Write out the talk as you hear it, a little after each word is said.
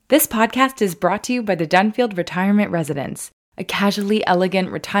This podcast is brought to you by the Dunfield Retirement Residence, a casually elegant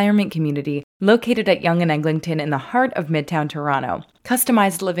retirement community located at Yonge and Eglinton in the heart of Midtown Toronto.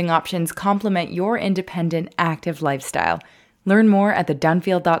 Customized living options complement your independent, active lifestyle. Learn more at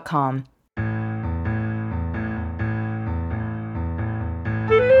thedunfield.com.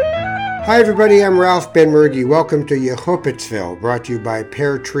 Hi everybody, I'm Ralph Benmergui. Welcome to Yehupetzville, brought to you by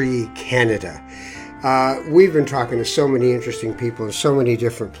Pear Tree Canada. We've been talking to so many interesting people in so many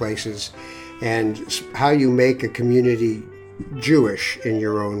different places, and how you make a community Jewish in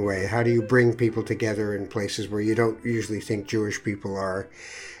your own way. How do you bring people together in places where you don't usually think Jewish people are?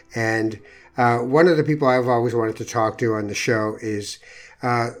 And one of the people I've always wanted to talk to on the show is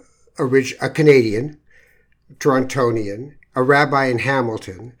a Canadian, Torontonian, a rabbi in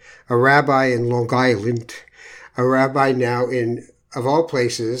Hamilton, a rabbi in Long Island, a rabbi now in, of all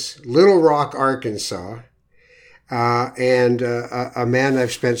places, Little Rock, Arkansas, and a man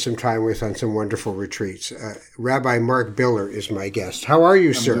I've spent some time with on some wonderful retreats. Rabbi Mark Biller is my guest. How are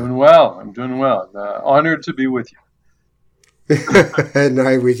you, sir? I'm doing well. Honored to be with you. And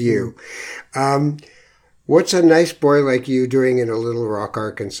I with you. What's a nice boy like you doing in a Little Rock,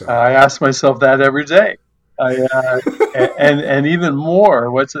 Arkansas? I ask myself that every day. And even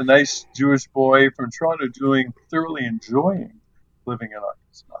more, what's a nice Jewish boy from Toronto doing, thoroughly enjoying living in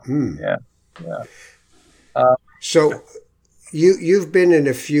Arkansas? Yeah. So you've been in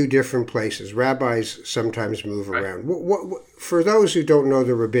a few different places. Rabbis sometimes move around. What, for those who don't know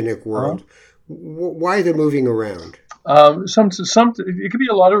the rabbinic world, why the moving around? It could be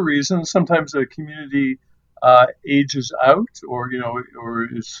a lot of reasons. Sometimes a community ages out, or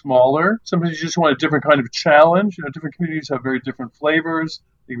is smaller. Sometimes you just want a different kind of challenge. Different communities have very different flavors.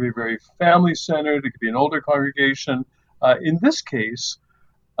 They can be very family centered. It could be an older congregation. In this case,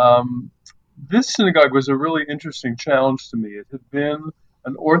 this synagogue was a really interesting challenge to me. It had been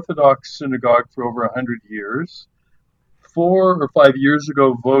an Orthodox synagogue for over 100 years. 4 or 5 years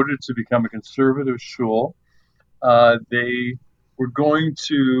ago, voted to become a conservative shul. They were going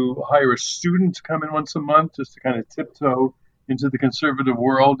to hire a student to come in once a month just to kind of tiptoe into the conservative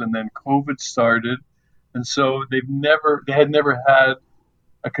world, and then COVID started, and so they had never had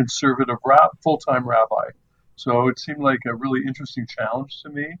a conservative full-time rabbi. So it seemed like a really interesting challenge to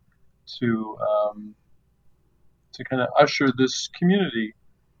me to kind of usher this community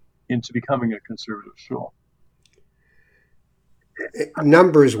into becoming a conservative shul.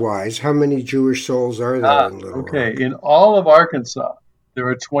 Numbers-wise, how many Jewish souls are there in Little Rock? In all of Arkansas, there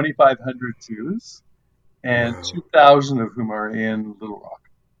are 2,500 Jews, and 2,000 of whom are in Little Rock.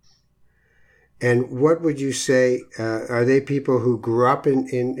 And what would you say, are they people who grew up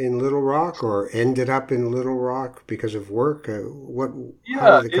in Little Rock or ended up in Little Rock because of work?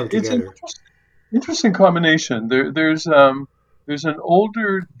 How did it come together? It's an interesting combination. There's an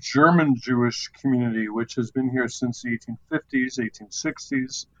older German Jewish community which has been here since the 1850s,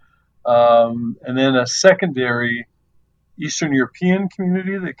 1860s, and then a secondary Eastern European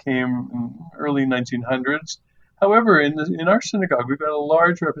community that came in early 1900s. However, in our synagogue, we've got a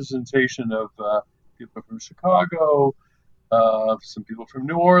large representation of people from Chicago, some people from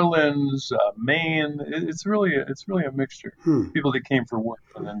New Orleans, Maine. It's really a mixture. People that came for work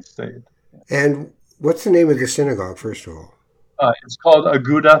and then stayed. And what's the name of the synagogue, first of all? It's called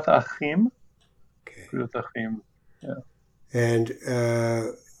Agudath Achim. Okay. Agudath Achim. Yeah.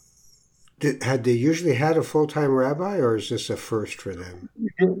 And had they usually had a full-time rabbi, or is this a first for them?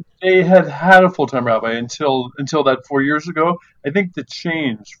 They had a full-time rabbi until that 4 years ago. I think the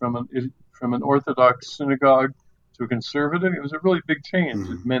change from an Orthodox synagogue to a conservative, it was a really big change.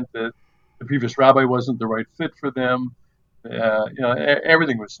 Mm-hmm. It meant that the previous rabbi wasn't the right fit for them.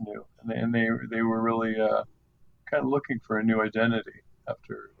 Everything was new, and they were really kind of looking for a new identity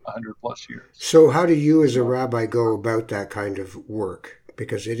after 100 plus years. So how do you as a rabbi go about that kind of work?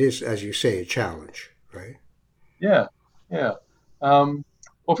 Because it is, as you say, a challenge, right? Yeah.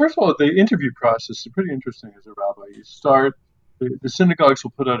 Well, first of all, the interview process is pretty interesting as a rabbi. You start, the synagogues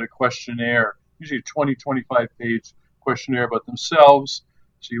will put out a questionnaire, usually a 20, 25-page questionnaire about themselves.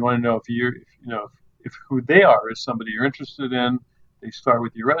 So you want to know if who they are is somebody you're interested in. They start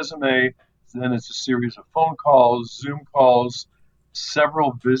with your resume. Then it's a series of phone calls, Zoom calls,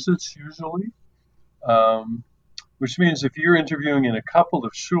 several visits usually, which means if you're interviewing in a couple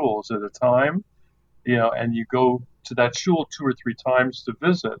of shuls at a time, and you go to that shul 2 or 3 times to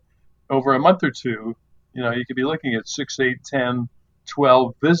visit, over a month or two, you could be looking at 6, 8, 10,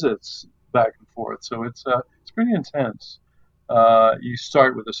 12 visits back and forth. So it's pretty intense. You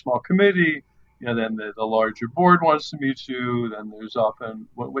start with a small committee, then the larger board wants to meet you. Then there's often,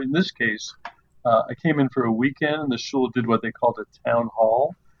 in this case, I came in for a weekend, and the shul did what they called a town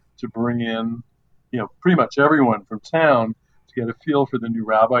hall. to bring in, pretty much everyone from town to get a feel for the new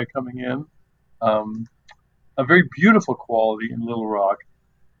rabbi coming in. A very beautiful quality in Little Rock,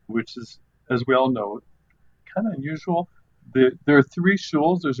 which is, as we all know, kind of unusual. There are three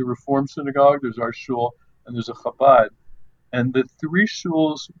shuls. There's a Reform synagogue, there's our shul, and there's a Chabad. And the three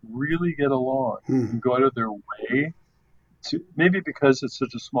shuls really get along and go out of their way to, maybe because it's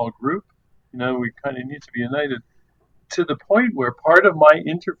such a small group, we kind of need to be united, to the point where part of my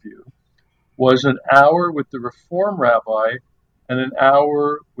interview was an hour with the Reform rabbi and an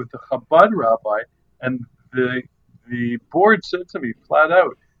hour with the Chabad rabbi. And the board said to me flat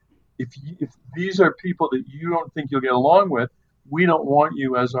out, if these are people that you don't think you'll get along with, we don't want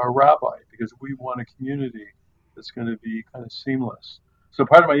you as our rabbi, because we want a community that's going to be kind of seamless. So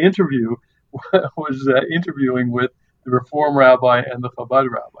part of my interview was interviewing with the Reform rabbi and the Chabad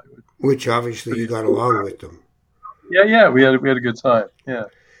rabbi. Which obviously you got along with them. Yeah, we had a good time. Yeah.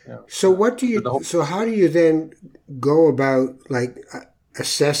 So how do you then go about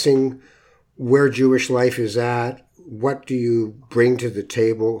assessing where Jewish life is at? What do you bring to the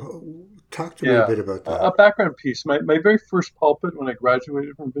table? Talk to me a bit about that. A background piece. My very first pulpit when I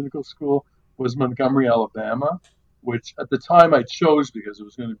graduated from biblical school was Montgomery, Alabama, which at the time I chose because it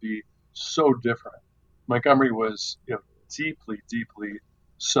was going to be so different. Montgomery was deeply, deeply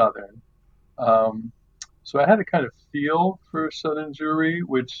Southern. So I had a kind of feel for Southern Jewry,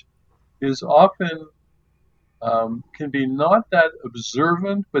 which is often can be not that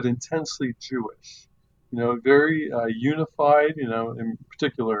observant, but intensely Jewish. Very unified. In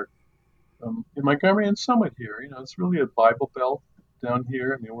particular, in Montgomery and somewhat here. It's really a Bible Belt down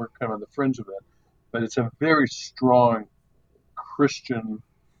here. I mean, we're kind of on the fringe of it, but it's a very strong Christian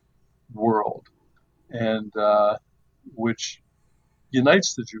world, and which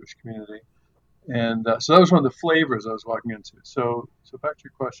unites the Jewish community. And so that was one of the flavors I was walking into. So back to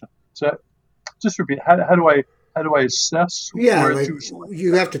your question. So just repeat. How do I assess? Yeah,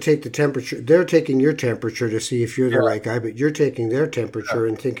 you have to take the temperature. They're taking your temperature to see if you're the right guy, but you're taking their temperature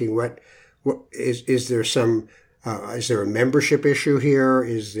and thinking, what is there some? Is there a membership issue here?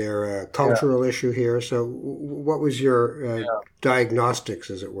 Is there a cultural issue here? So what was your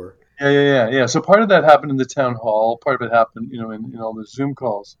diagnostics, as it were? Yeah. So part of that happened in the town hall. Part of it happened, in all the Zoom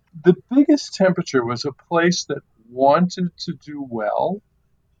calls. The biggest temperature was a place that wanted to do well.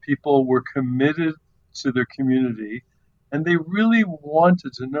 People were committed to their community, and they really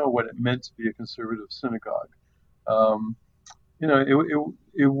wanted to know what it meant to be a conservative synagogue.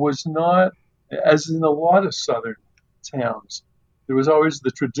 It was not, as in a lot of southern towns, there was always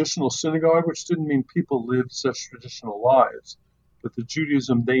the traditional synagogue, which didn't mean people lived such traditional lives. But the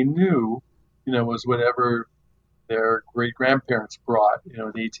Judaism they knew, was whatever their great-grandparents brought, in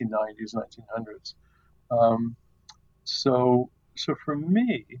the 1890s, 1900s. So for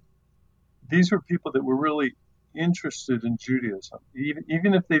me, these were people that were really interested in Judaism.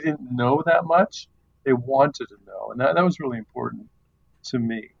 Even if they didn't know that much, they wanted to know. And that was really important to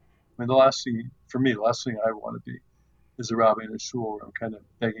me. I mean, the last thing I want to be is a rabbi in a shul where I'm kind of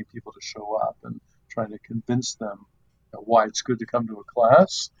begging people to show up and trying to convince them why it's good to come to a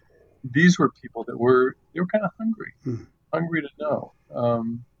class. These were people that were kind of hungry to know.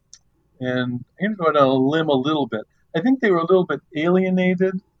 And I'm going to go down a limb a little bit. I think they were a little bit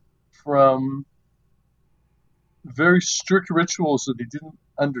alienated from very strict rituals that they didn't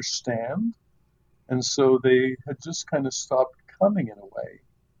understand. And so they had just kind of stopped coming in a way,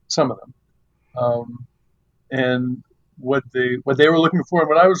 some of them. And what they were looking for and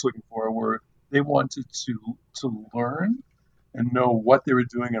what I was looking for were they wanted to learn and know what they were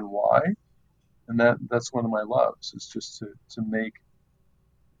doing and why. And that's one of my loves, is just to make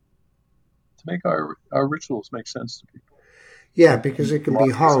our rituals make sense to people. Yeah, because it can be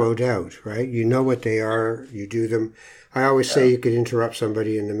hollowed out, right? You know what they are, you do them. I always say you could interrupt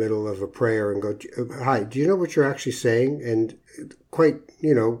somebody in the middle of a prayer and go, "Hi, do you know what you're actually saying?" And quite,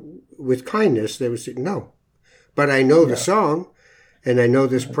 with kindness, they would say, "No, but I know the song, and I know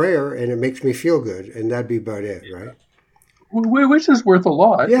this prayer, and it makes me feel good," and that'd be about it, right? Which is worth a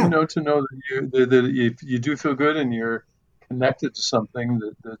lot, to know that if you do feel good and you're connected to something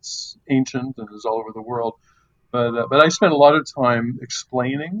that's ancient and is all over the world. But I spent a lot of time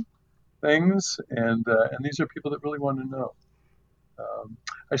explaining things, and these are people that really want to know.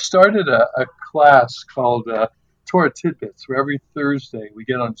 I started a class called Torah Tidbits, where every Thursday we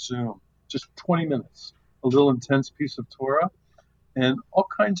get on Zoom, just 20 minutes, a little intense piece of Torah, and all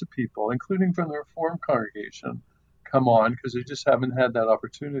kinds of people, including from the Reform congregation, come on because they just haven't had that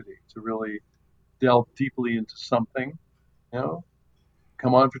opportunity to really delve deeply into something.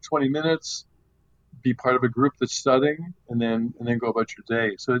 Come on for 20 minutes, be part of a group that's studying, and then go about your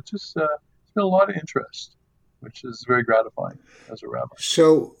day. So it's been a lot of interest, which is very gratifying as a rabbi.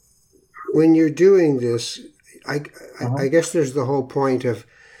 So when you're doing this, I, Uh-huh. I guess there's the whole point of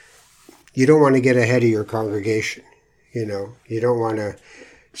you don't want to get ahead of your congregation. You don't want to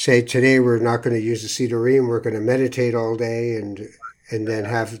say today we're not going to use the Sidurim, we're going to meditate all day, and then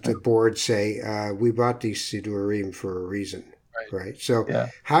have the board say we bought these Sidurim for a reason, Right. right? So Yeah.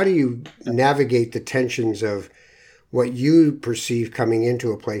 how do you navigate the tensions of what you perceive coming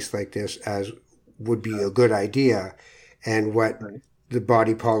into a place like this as would be a good idea, and what Right. the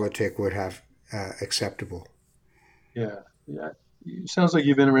body politic would have acceptable? Yeah. Yeah. It sounds like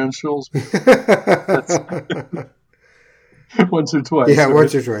you've been around Shoals that's once or twice, Yeah, right?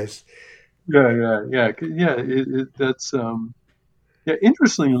 once or twice. Yeah, yeah, yeah, yeah. That's yeah.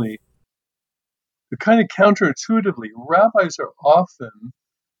 Interestingly, kind of counterintuitively, rabbis are often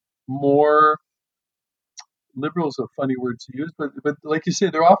more liberal is a funny word to use, but like you say,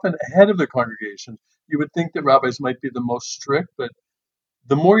 they're often ahead of the congregation. You would think that rabbis might be the most strict, but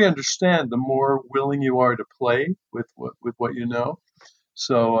the more you understand, the more willing you are to play with what you know.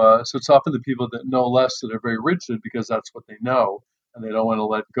 So it's often the people that know less that are very rigid because that's what they know, and they don't want to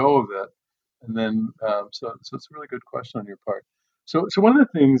let go of it. And then, so it's a really good question on your part. So one of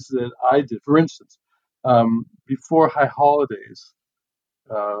the things that I did, for instance, before High Holidays,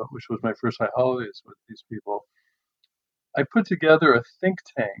 which was my first High Holidays with these people, I put together a think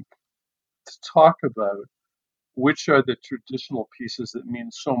tank to talk about which are the traditional pieces that mean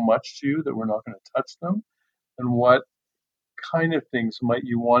so much to you that we're not going to touch them, and what kind of things might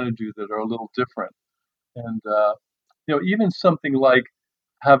you want to do that are a little different. And even something like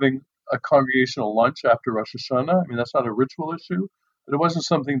having a congregational lunch after Rosh Hashanah. I mean, that's not a ritual issue, but it wasn't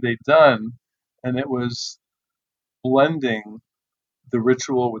something they'd done, and it was blending the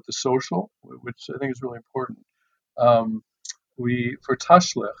ritual with the social, which I think is really important. Um, we for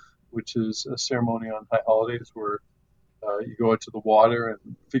Tashlich, which is a ceremony on high holidays where you go out to the water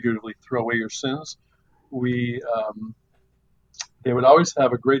and figuratively throw away your sins. We They would always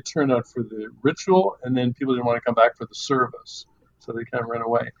have a great turnout for the ritual, and then people didn't want to come back for the service, so they kind of ran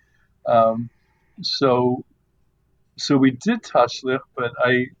away. Um, so so we did Tashlich, but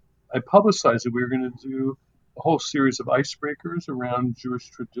I publicized that we were going to do a whole series of icebreakers around Jewish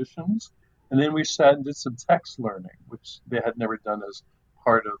traditions, and then we sat and did some text learning, which they had never done as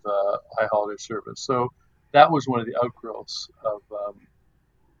part of High Holiday service. So that was one of the outgrowths of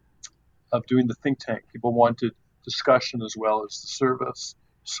doing the think tank. People wanted discussion as well as the service,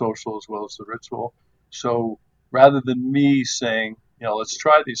 social as well as the ritual. So rather than me saying, let's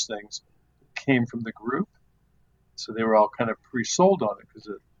try these things, it came from the group. So they were all kind of pre-sold on it because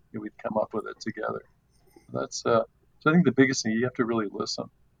we'd come up with it together. So I think the biggest thing, you have to really listen.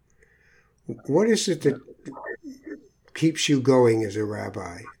 What is it Yeah. that keeps you going as a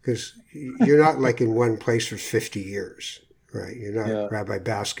rabbi? Because you're not like in one place for 50 years, right? You're not Yeah. Rabbi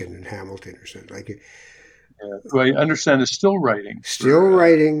Baskin in Hamilton or something. Like Yeah. Who I understand is still writing still for,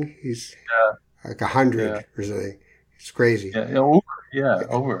 writing. He's yeah, like yeah, 100 or something. It's crazy. yeah,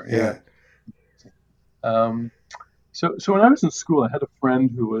 over, yeah. Yeah. Um, so when I was in school, I had a friend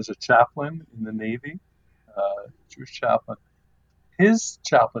who was a chaplain in the Navy, Jewish chaplain. His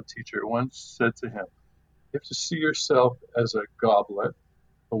chaplain teacher once said to him, "You have to see yourself as a goblet,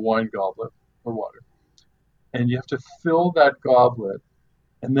 a wine goblet or water, and you have to fill that goblet.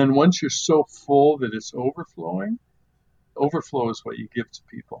 And then once you're so full that it's overflowing, overflow is what you give to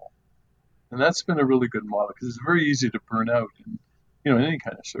people." And that's been a really good model because it's very easy to burn out in any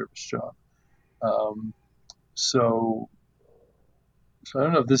kind of service job. Um, so, so I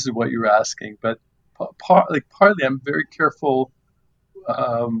don't know if this is what you're asking, but partly I'm very careful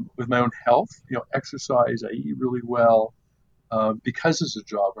with my own health. Exercise. I eat really well because it's a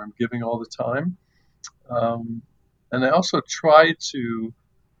job where I'm giving all the time, um, and I also try to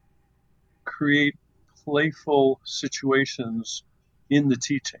create playful situations in the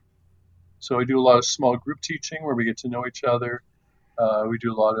teaching. So I do a lot of small group teaching where we get to know each other. We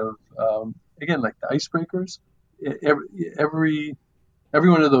do a lot of again like the icebreakers. Every every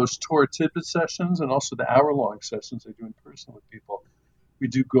one of those Torah tidbit sessions and also the hour-long sessions I do in person with people. We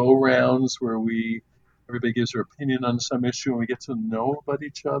do go rounds where everybody gives their opinion on some issue and we get to know about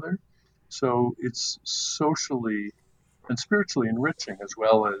each other. So it's socially and spiritually enriching as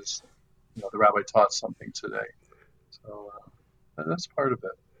well as the rabbi taught something today. So that's part of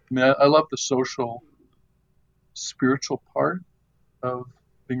it. I mean, I love the social, spiritual part of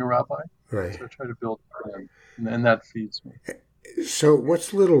being a rabbi. Right. So I try to build that in, and that feeds me. So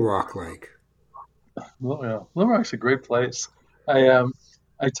what's Little Rock like? Well, yeah, Little Rock's a great place.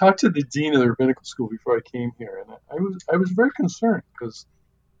 I I talked to the dean of the rabbinical school before I came here, and I was very concerned because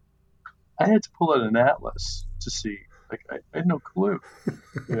I had to pull out an atlas to see. Like I had no clue. I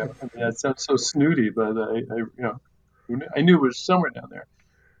mean, that sounds so snooty, but I knew it was somewhere down there.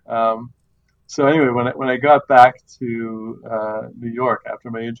 Um, so anyway, when I got back to New York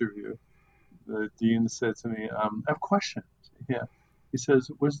after my interview, the dean said to me, "I have a question." Yeah, he says,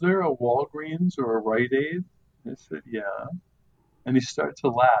 "Was there a Walgreens or a Rite Aid?" And I said, "Yeah." And he started to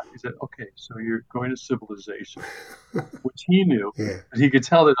laugh. He said, "Okay, so you're going to civilization," which he knew. Yeah. He could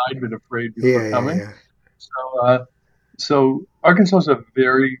tell that I'd been afraid before Yeah, yeah, coming. yeah. So Arkansas is a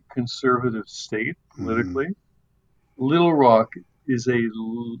very conservative state Hmm. politically. Little Rock is a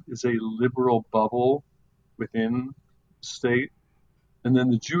liberal bubble within the state, and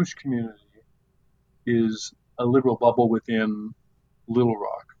then the Jewish community is a liberal bubble within Little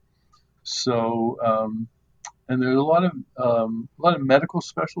Rock. So, and there's a lot of medical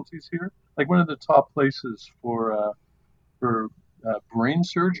specialties here. Like one of the top places for brain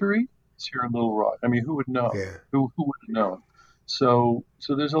surgery is here in Little Rock. I mean, who would know? Yeah. Who would have known? So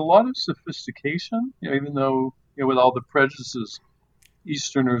there's a lot of sophistication. Even though with all the prejudices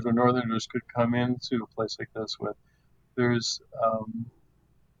Easterners or Northerners could come into a place like this with, there's um,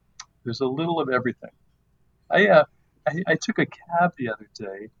 there's a little of everything. I, uh, I took a cab the other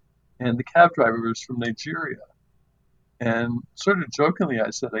day, and the cab driver was from Nigeria. And sort of jokingly, I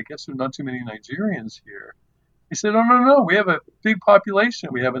said, "I guess there are not too many Nigerians here." He said, "Oh, no, no, we have a big population.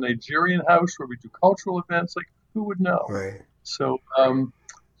 We have a Nigerian house where we do cultural events. Like, who would know?" Right. So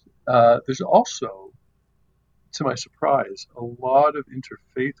there's also, to my surprise, a lot of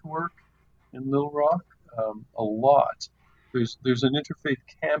interfaith work in Little Rock. A lot. There's an interfaith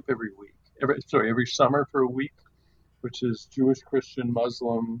camp every week. Every summer for a week, which is Jewish, Christian,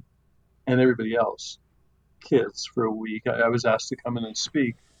 Muslim, and everybody else. Kids for a week. I was asked to come in and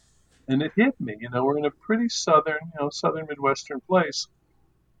speak, and it hit me. We're in a pretty southern Midwestern place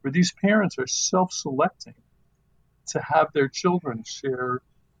where these parents are self-selecting to have their children share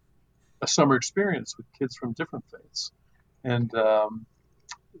a summer experience with kids from different faiths. And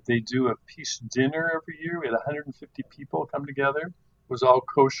they do a peace dinner every year. We had 150 people come together. It was all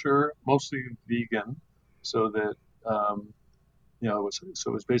kosher, mostly vegan, so that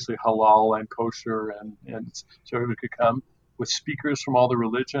it was basically halal and kosher, and so everybody could come with speakers from all the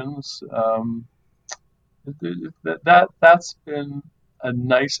religions. That's been a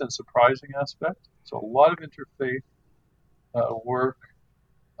nice and surprising aspect. So a lot of interfaith work.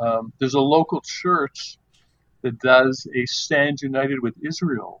 There's a local church that does a Stand United with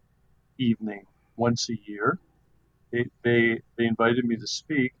Israel evening once a year. They invited me to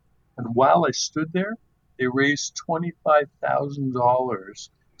speak, and while I stood there, they raised $25,000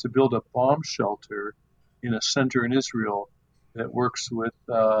 to build a bomb shelter in a center in Israel that works with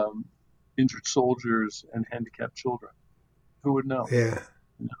injured soldiers and handicapped children. Who would know? Yeah.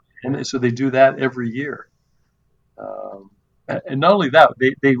 And so they do that every year. Um, and not only that,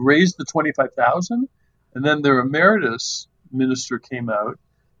 they raised the 25,000, and then their emeritus minister came out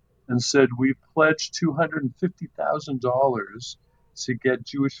and said, "We pledged $250,000 to get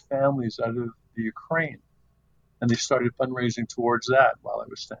Jewish families out of the Ukraine," and they started fundraising towards that while I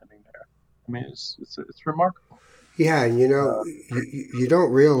was standing there. I mean, it's remarkable. Yeah, and Uh, you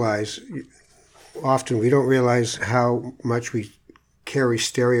don't realize, often we don't realize how much we carry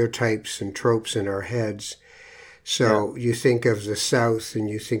stereotypes and tropes in our heads. yeah, So you think of the South and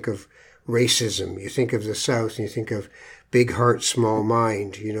you think of racism. You think of the South and you think of big heart, small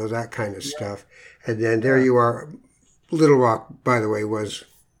mind, that kind of yeah, stuff. And then there yeah. you are. Little Rock, by the way, was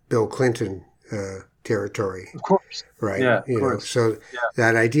Bill Clinton territory, Of course. right? Yeah, of course. So Yeah,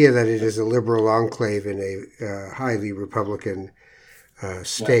 that idea that it is a liberal enclave in a highly Republican yeah.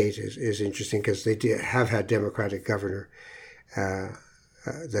 state is interesting because they have had Democratic governor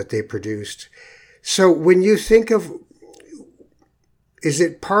that they produced. So when you think of, is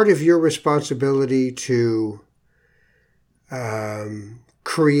it part of your responsibility to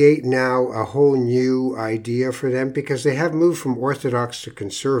create now a whole new idea for them because they have moved from Orthodox to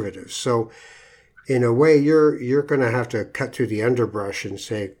conservative? So in a way, you're going to have to cut through the underbrush and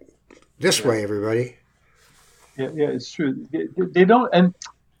say, "This Yeah, way, everybody." yeah, yeah. It's true. They don't, and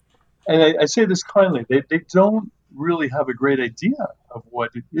I say this kindly. They don't really have a great idea of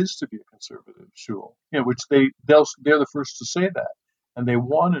what it is to be a conservative shul. Which they're the first to say that, and they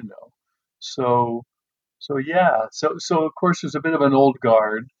want to know. So yeah. So of course there's a bit of an old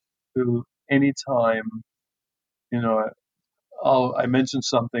guard who anytime you know I mention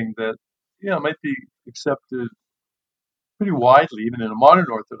something that might be accepted pretty widely even in a modern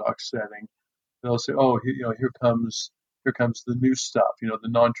Orthodox setting, they'll say, "Oh, here comes." here comes the new stuff, the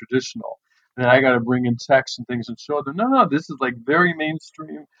non-traditional. And then I got to bring in texts and things and show them, no, this is like very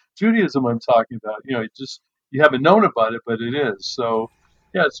mainstream Judaism I'm talking about. You haven't known about it, but it is. So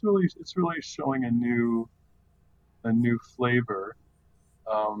yeah, it's really showing a new flavor.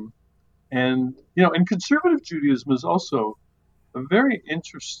 Um, and conservative Judaism is also a very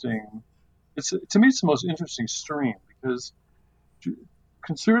interesting. To me, it's the most interesting stream because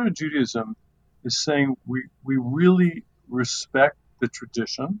conservative Judaism is saying we really respect the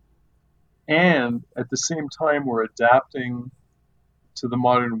tradition, and at the same time we're adapting to the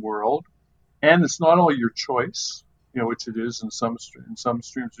modern world, and it's not all your choice, which it is in some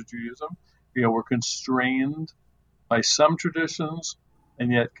streams of Judaism. We're constrained by some traditions,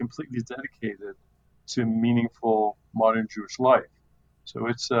 and yet completely dedicated to meaningful modern Jewish life. So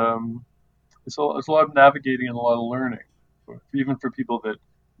it's a lot of navigating and a lot of learning, even for people that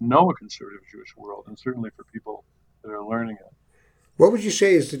know a conservative Jewish world, and certainly for people that are learning it. What would you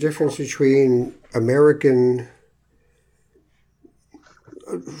say is the difference between American,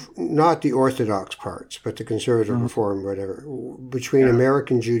 not the Orthodox parts, but the conservative reform, whatever, between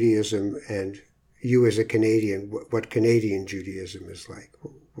American Judaism and you as a Canadian, what Canadian Judaism is like?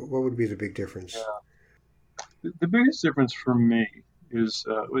 What would be the big difference? The biggest difference for me is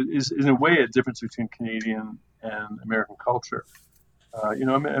in a way a difference between Canadian and American culture.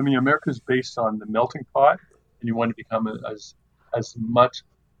 America is based on the melting pot, and you want to become as much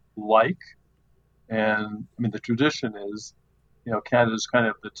like. And the tradition is, Canada's kind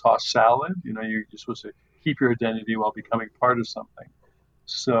of the tossed salad. You're supposed to keep your identity while becoming part of something.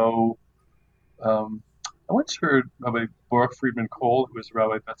 So I once heard Rabbi Baruch Friedman Cole, who was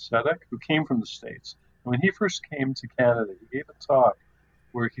Rabbi Beth Tzedek, who came from the States. And when he first came to Canada, he gave a talk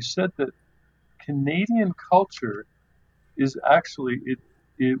where he said that Canadian culture is actually,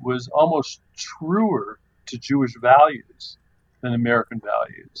 it was almost truer to Jewish values than American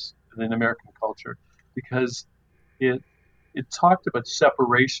values, than American culture, because it talked about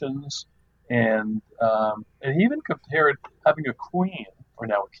separations, and he even compared having a queen, or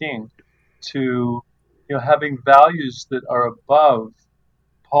now a king, to having values that are above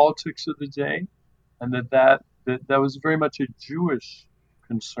politics of the day, and that was very much a Jewish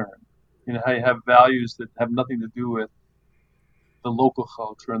concern. How you have values that have nothing to do with the local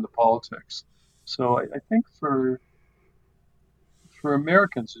culture and the politics. So I think for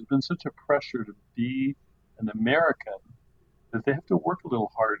Americans, there's been such a pressure to be an American that they have to work a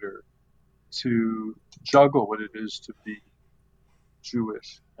little harder to juggle what it is to be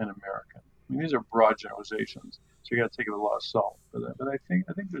Jewish and American. These are broad generalizations, so you got to take it with a lot of salt for that. But I think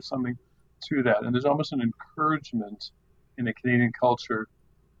there's something to that, and there's almost an encouragement in the Canadian culture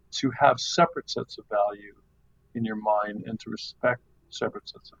to have separate sets of value in your mind and to respect separate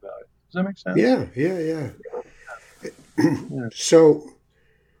sets of value. Does that make sense? Yeah. So,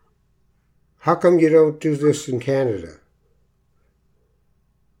 how come you don't do this in Canada?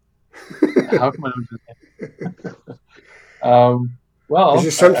 How come I don't do that? Well, is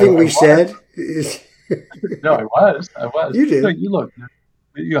this something we said? No, I was. You did. No, you look.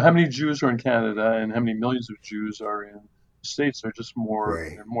 How many Jews are in Canada, and how many millions of Jews are in the States? Are just more,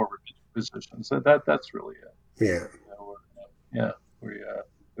 Right. more positions. That's really it. Yeah. We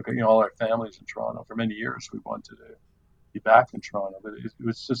look at all our families in Toronto. For many years, we wanted to be back in Toronto, but it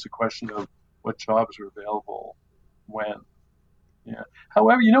was just a question of what jobs were available when. Yeah.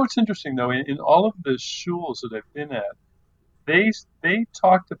 However, what's interesting though, in all of the shuls that I've been at, they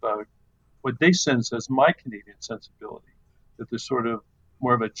talked about what they sense as my Canadian sensibility, that there's sort of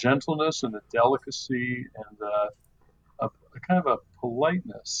more of a gentleness and a delicacy and a kind of a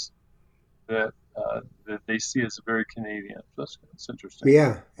politeness that they see as very Canadian. That's interesting.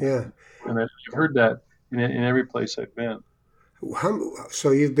 Yeah. And I've heard that in every place I've been.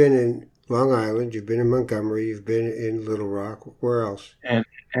 So you've been in Long Island, you've been in Montgomery, you've been in Little Rock. Where else? And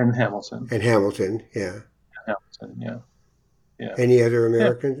Hamilton. And Hamilton, yeah. Hamilton, yeah. Any other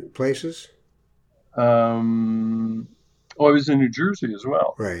American places? I was in New Jersey as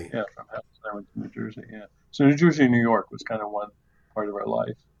well. Right. Yeah, from Hamilton I went to New Jersey. Yeah. So New Jersey and New York was kind of one part of our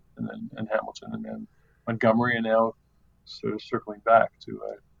life, and Hamilton, and then Montgomery, and now sort of circling back to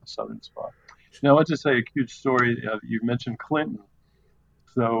a southern spot. Now, let's just say a cute story. You mentioned Clinton,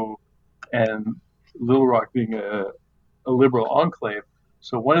 and Little Rock being a liberal enclave.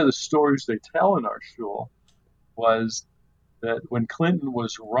 So one of the stories they tell in our shul was that when Clinton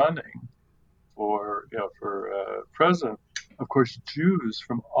was running for president, of course, Jews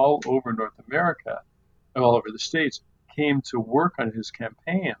from all over North America, all over the States, came to work on his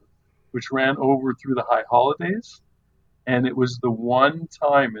campaign, which ran over through the high holidays. And it was the one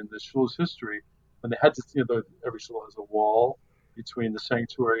time in the shul's history when they had to, every school has a wall between the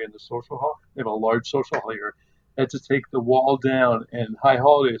sanctuary and the social hall. They have a large social hall here. They had to take the wall down, and High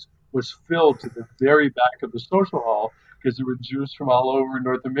Holidays was filled to the very back of the social hall because there were Jews from all over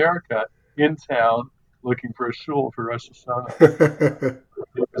North America in town looking for a shul for Rosh Hashanah.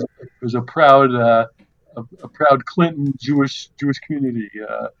 It was a proud Clinton Jewish community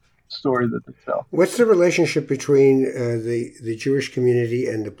story that they tell. What's the relationship between the Jewish community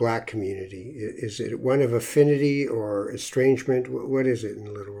and the Black community? Is it one of affinity or estrangement? What is it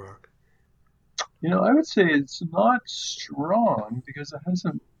in Little Rock? I would say it's not strong because it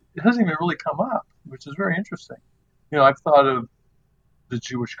hasn't even really come up, which is very interesting. I've thought of the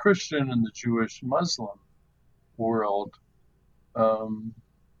Jewish Christian and the Jewish Muslim world.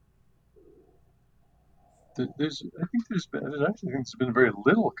 There's been very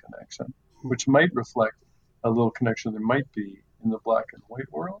little connection, which might reflect a little connection there might be in the Black and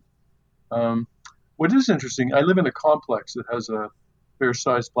white world. What is interesting, I live in a complex that has a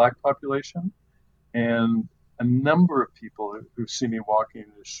fair-sized Black population, and a number of people who see me walking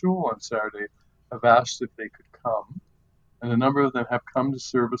into shul on Saturday have asked if they could come, and a number of them have come to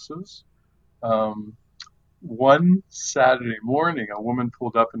services. One Saturday morning, a woman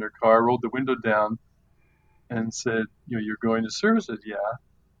pulled up in her car, rolled the window down, and said, "You're going to services?" "Yeah."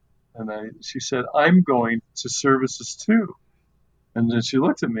 And she said, "I'm going to services too." And then she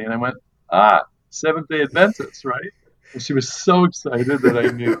looked at me, and I went, Seventh-day Adventist, right? And she was so excited that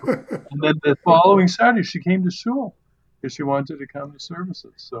I knew. And then the following Saturday, she came to shul because she wanted to come to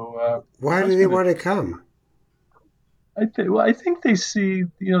services. So why do they want to come? I think they see,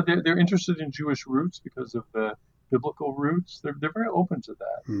 they're interested in Jewish roots because of the biblical roots. They're very open to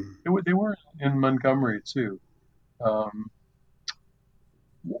that. They were in Montgomery too.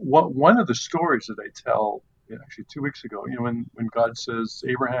 One of the stories that I tell, actually 2 weeks ago, when God says,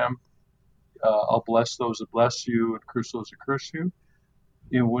 Abraham, I'll bless those that bless you and curse those that curse you.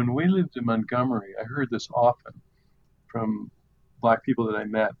 When we lived in Montgomery, I heard this often from Black people that I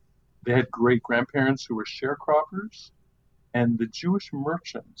met. They had great grandparents who were sharecroppers, and the Jewish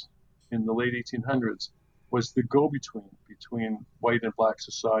merchant in the late 1800s was the go-between between white and Black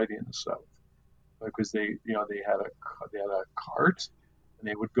society in the South, because they had a cart, and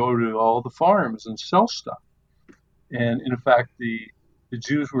they would go to all the farms and sell stuff. And in fact, the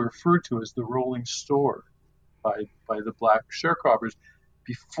Jews were referred to as the rolling store by the Black sharecroppers.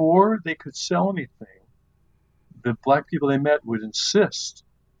 Before they could sell anything, the Black people they met would insist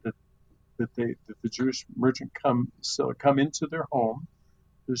that the Jewish merchant come into their home,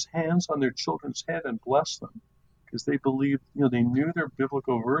 put his hands on their children's head and bless them, because they believed, they knew their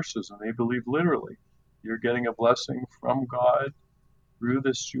biblical verses, and they believed literally, you're getting a blessing from God through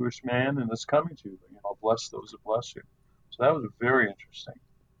this Jewish man, and it's coming to you. I'll bless those that bless you. So that was a very interesting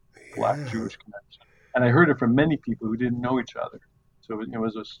Black Jewish connection, and I heard it from many people who didn't know each other. So it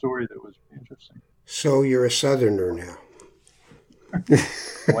was a story that was interesting. So you're a Southerner now.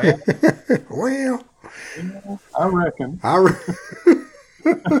 Well, I reckon.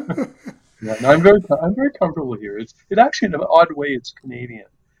 Yeah, no, I'm very comfortable here. It actually, in an odd way, it's Canadian.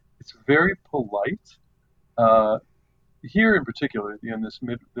 It's very polite. Here in particular, in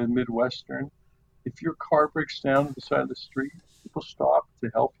the Midwestern, if your car breaks down at the side of the street, people stop to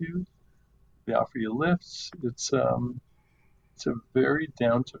help you. They offer you lifts. It's a very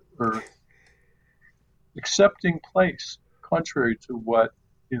down to earth, accepting place, contrary to what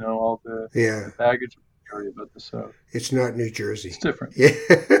all the baggage area about the South. It's not New Jersey. It's different. Yeah.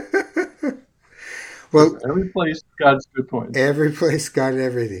 Well, every place got its good points. Every place got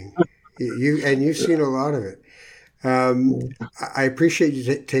everything. You've seen a lot of it. I appreciate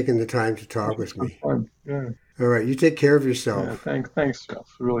you taking the time to talk with me. Yeah. All right, you take care of yourself. Yeah, thanks,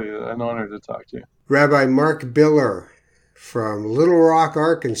 Jeff. Really an honor to talk to you. Rabbi Mark Biller from Little Rock,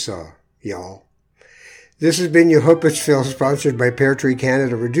 Arkansas, y'all. This has been Yehupetzville, sponsored by Pear Tree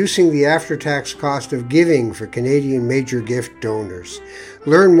Canada, reducing the after-tax cost of giving for Canadian major gift donors.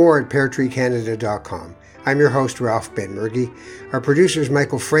 Learn more at peartreecanada.com. I'm your host, Ralph Benmergui. Our producer is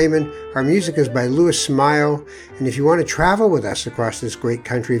Michael Freeman. Our music is by Louis Smile. And if you want to travel with us across this great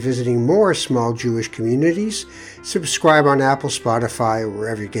country, visiting more small Jewish communities, subscribe on Apple, Spotify, or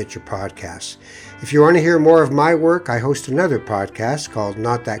wherever you get your podcasts. If you want to hear more of my work, I host another podcast called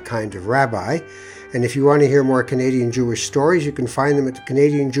Not That Kind of Rabbi. And if you want to hear more Canadian Jewish stories, you can find them at the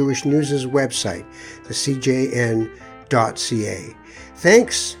Canadian Jewish News' website, the cjn.ca.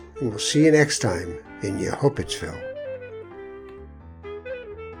 Thanks, and we'll see you next time in Yehupetzville.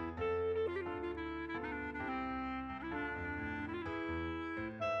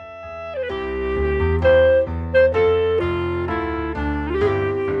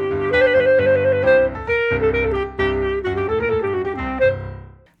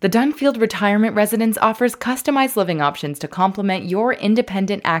 The Dunfield Retirement Residence offers customized living options to complement your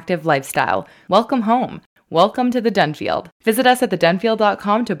independent, active lifestyle. Welcome home. Welcome to the Dunfield. Visit us at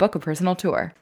thedunfield.com to book a personal tour.